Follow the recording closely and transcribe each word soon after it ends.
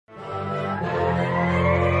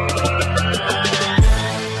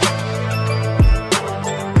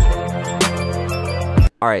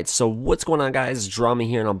Alright, so what's going on, guys? Drama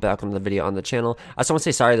here, and I'm back on the video on the channel. I just want to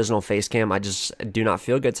say sorry there's no face cam. I just do not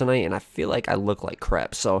feel good tonight, and I feel like I look like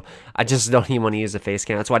crap, so I just don't even want to use a face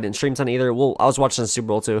cam. That's why I didn't stream tonight either. Well, I was watching the Super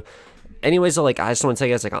Bowl too. Anyways, so, like, I just want to tell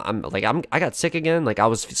you guys, like, I got sick again. Like, I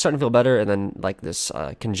was starting to feel better, and then, like, this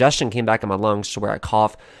congestion came back in my lungs to where I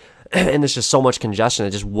cough, and there's just so much congestion,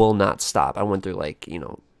 it just will not stop. I went through, like, you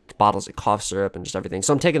know, bottles of cough syrup and just everything.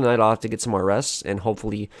 So I'm taking the night off to get some more rest, and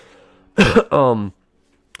hopefully,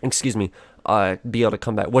 excuse me, be able to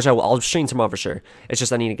come back, which I'll stream tomorrow for sure. It's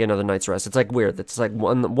just I need to get another night's rest. It's like weird. It's like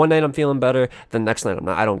one night I'm feeling better, the next night I'm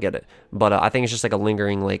not. I don't get it, but I think it's just like a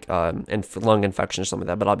lingering like lung infection or something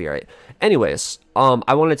like that. But I'll be alright. Anyways,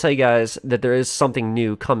 I want to tell you guys that there is something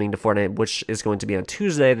new coming to Fortnite, which is going to be on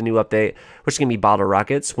Tuesday. The new update, which is gonna be bottle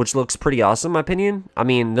rockets, which looks pretty awesome in my opinion. I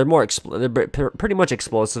mean, they're pretty much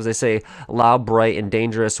explosives. They say loud, bright, and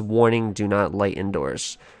dangerous. Warning: do not light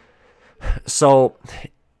indoors. So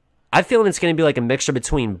I feel it's going to be like a mixture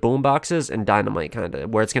between boom boxes and dynamite, kind of,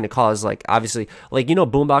 where it's going to cause, like, obviously, like, you know,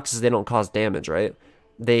 boom boxes, they don't cause damage, right?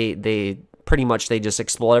 They pretty much, they just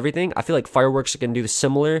explode everything. I feel like fireworks are going to do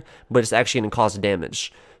similar, but it's actually going to cause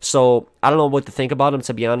damage. So I don't know what to think about them,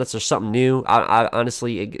 to be honest. There's something new. I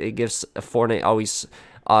honestly, it gives Fortnite always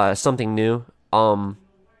something new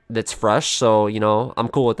that's fresh. So, you know, I'm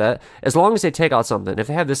cool with that. As long as they take out something. If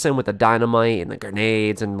they have this in with the dynamite and the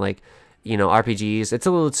grenades and, like, you know, RPGs, it's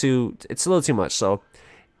a little too much. So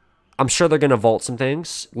I'm sure they're gonna vault some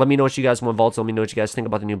things. Let me know what you guys want vaults. Let me know what you guys think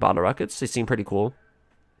about the new bottle rockets. They seem pretty cool.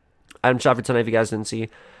 Item shop for tonight, if you guys didn't see.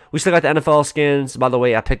 We still got the NFL skins. By the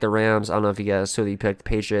way, I picked the Rams. I don't know if you guys who you picked, the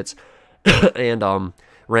Patriots. And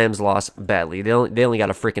Rams lost badly. They only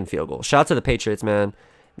got a freaking field goal. Shout out to the Patriots, man.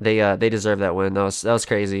 They deserve that win. That was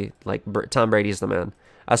crazy. Like, Tom Brady's the man.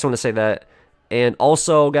 I just want to say that. And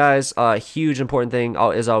also, guys, huge important thing,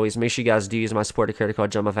 as always, make sure you guys do use my supporter credit code,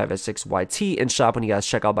 JUMP556YT, in shop when you guys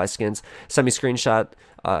check out buy skins. Send me a screenshot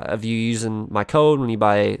of you using my code when you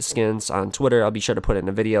buy skins on Twitter. I'll be sure to put it in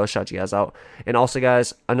a video, shout you guys out. And also,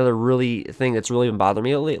 guys, another thing that's really been bothering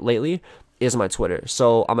me lately is my Twitter.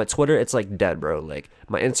 So on my Twitter, it's like dead, bro. Like,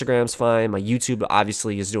 my Instagram's fine, my YouTube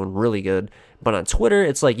obviously is doing really good, but on Twitter,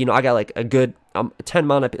 it's like, you know, I got like a good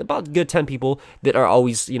about good 10 people that are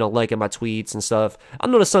always, you know, liking my tweets and stuff. I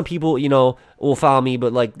notice some people, you know, will follow me,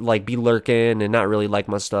 but like be lurking and not really like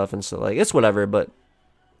my stuff, and so, like, it's whatever. But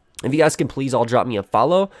if you guys can please all drop me a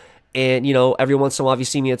follow. And, you know, every once in a while, if you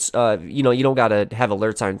see me, it's, you know, you don't got to have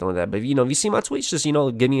alerts or anything like that. But, you know, if you see my tweets, just, you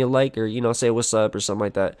know, give me a like, or, you know, say what's up or something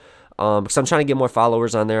like that. Because I'm trying to get more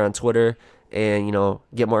followers on there on Twitter and, you know,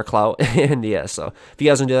 get more clout. And, yeah, so if you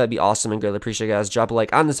guys want to do that, that'd be awesome and greatly appreciate it, guys. Drop a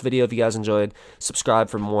like on this video if you guys enjoyed. Subscribe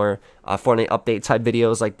for more Fortnite update type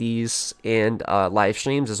videos like these, and live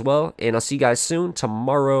streams as well. And I'll see you guys soon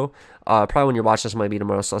tomorrow. Probably when you're watching this, might be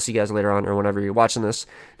tomorrow, so I'll see you guys later on, or whenever you're watching this.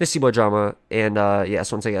 This is your boy Drama, and yeah, I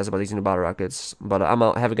just want to tell you guys about these new bottle rockets. But I'm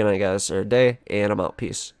out. Have a good night, guys, or day, and I'm out.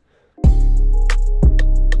 Peace.